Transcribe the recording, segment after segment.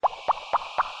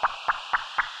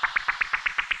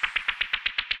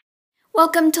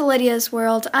Welcome to Lydia's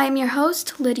World. I am your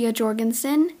host, Lydia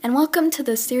Jorgensen, and welcome to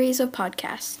this series of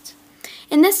podcasts.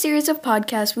 In this series of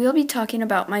podcasts, we will be talking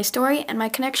about my story and my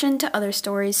connection to other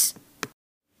stories.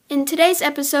 In today's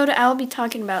episode, I will be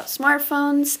talking about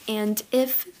smartphones and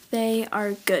if they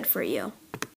are good for you.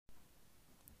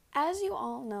 As you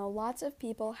all know, lots of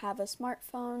people have a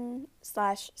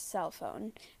smartphone/cell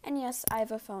phone, and yes, I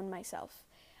have a phone myself.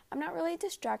 I'm not really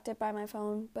distracted by my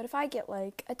phone, but if I get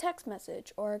like a text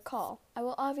message or a call, I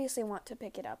will obviously want to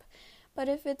pick it up. But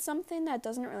if it's something that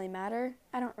doesn't really matter,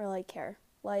 I don't really care,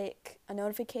 like a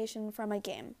notification from a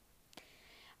game.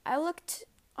 I looked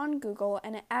on Google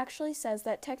and it actually says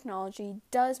that technology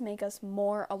does make us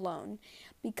more alone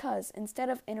because instead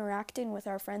of interacting with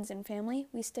our friends and family,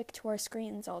 we stick to our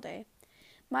screens all day.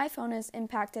 My phone has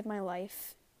impacted my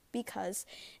life because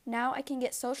now I can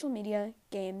get social media,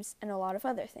 games, and a lot of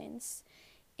other things.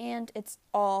 And it's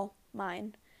all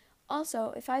mine.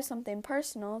 Also, if I have something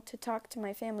personal to talk to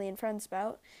my family and friends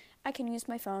about, I can use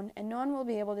my phone and no one will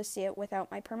be able to see it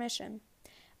without my permission.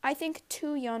 I think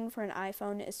too young for an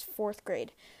iPhone is 4th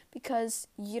grade because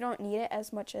you don't need it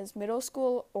as much as middle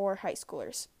school or high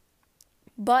schoolers.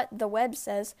 But the web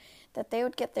says that they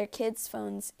would get their kids'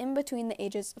 phones in between the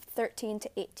ages of 13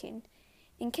 to 18.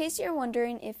 In case you're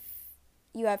wondering if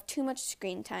you have too much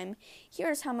screen time,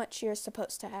 here's how much you're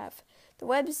supposed to have. The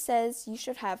web says you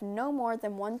should have no more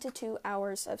than 1 to 2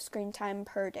 hours of screen time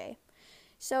per day.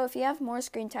 So if you have more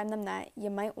screen time than that, you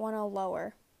might want to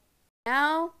lower.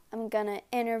 Now I'm going to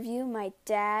interview my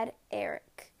dad,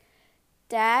 Eric.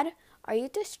 Dad, are you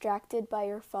distracted by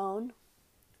your phone?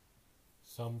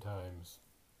 Sometimes.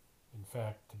 In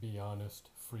fact, to be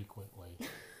honest, frequently.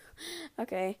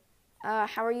 Okay.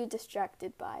 How are you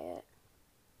distracted by it?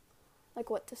 Like,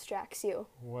 what distracts you?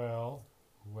 Well,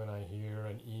 when I hear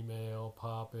an email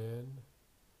pop in,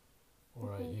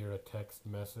 or I hear a text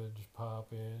message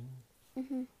pop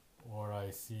in, or I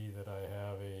see that I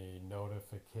have a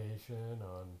notification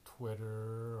on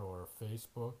Twitter or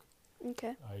Facebook,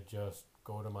 Okay. I just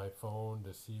go to my phone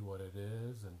to see what it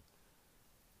is, and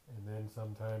then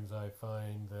sometimes I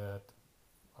find that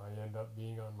I end up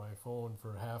being on my phone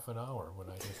for half an hour when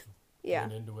I just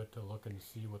went into it to look and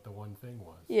see what the one thing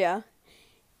was. Yeah.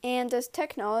 And does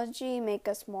technology make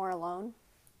us more alone?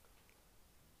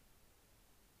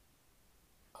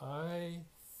 I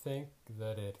think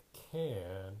that it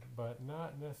can, but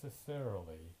not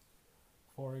necessarily.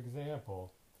 For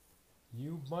example,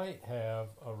 you might have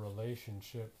a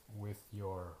relationship with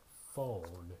your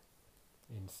phone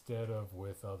instead of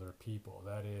with other people.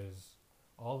 That is,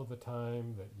 all of the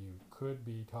time that you could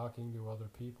be talking to other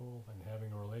people and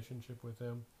having a relationship with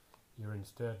them, you're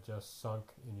instead just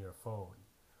sunk in your phone.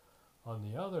 On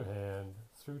the other hand,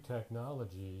 through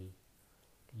technology,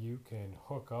 you can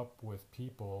hook up with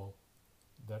people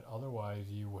that otherwise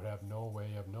you would have no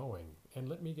way of knowing. And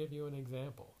let me give you an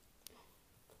example.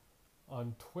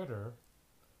 On Twitter,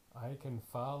 I can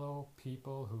follow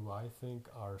people who I think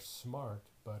are smart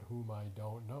but whom I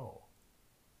don't know.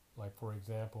 Like, for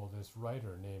example, this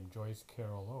writer named Joyce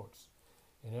Carol Oates.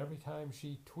 And every time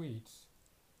she tweets,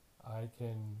 I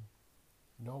can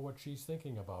know what she's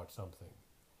thinking about something.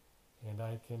 And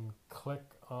I can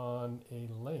click on a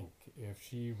link if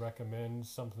she recommends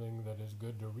something that is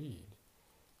good to read.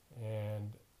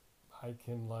 And I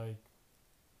can,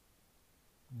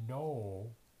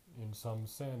 know, in some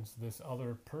sense, this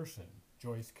other person,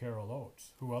 Joyce Carol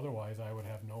Oates, who otherwise I would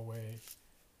have no way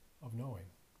of knowing.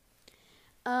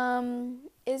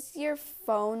 Is your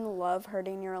phone love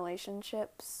hurting your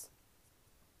relationships?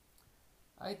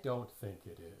 I don't think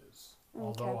it is. Okay.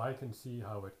 Although I can see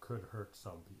how it could hurt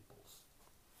some people's.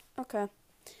 Okay.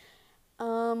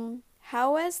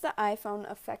 How has the iPhone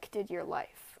affected your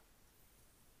life?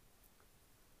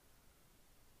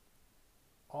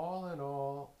 All in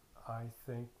all, I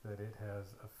think that it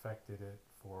has affected it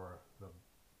for the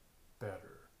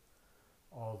better.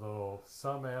 Although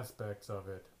some aspects of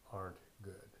it aren't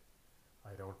good.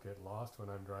 I don't get lost when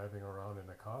I'm driving around in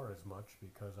a car as much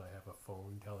because I have a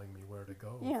phone telling me where to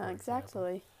go. Yeah,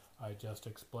 exactly. I just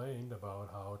explained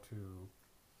about how to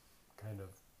kind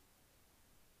of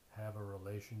have a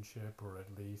relationship or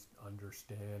at least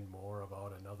understand more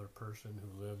about another person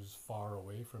who lives far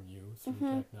away from you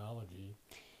through technology.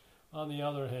 On the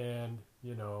other hand,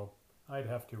 I'd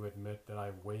have to admit that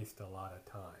I waste a lot of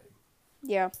time.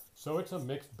 Yeah. So it's a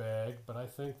mixed bag, but I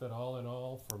think that all in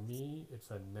all, for me, it's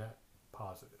a net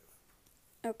positive.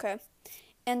 Okay.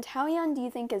 And how young do you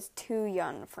think is too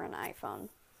young for an iPhone?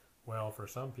 Well, for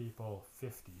some people,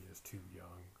 50 is too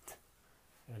young.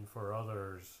 And for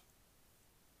others,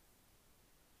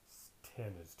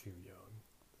 10 is too young.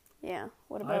 Yeah.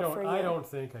 What about for you? I don't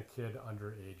think a kid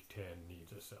under age 10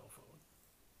 needs a cell phone.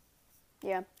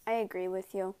 Yeah, I agree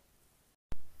with you.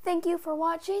 Thank you for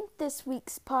watching this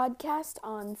week's podcast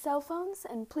on cell phones,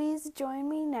 and please join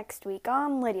me next week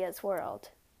on Lydia's World.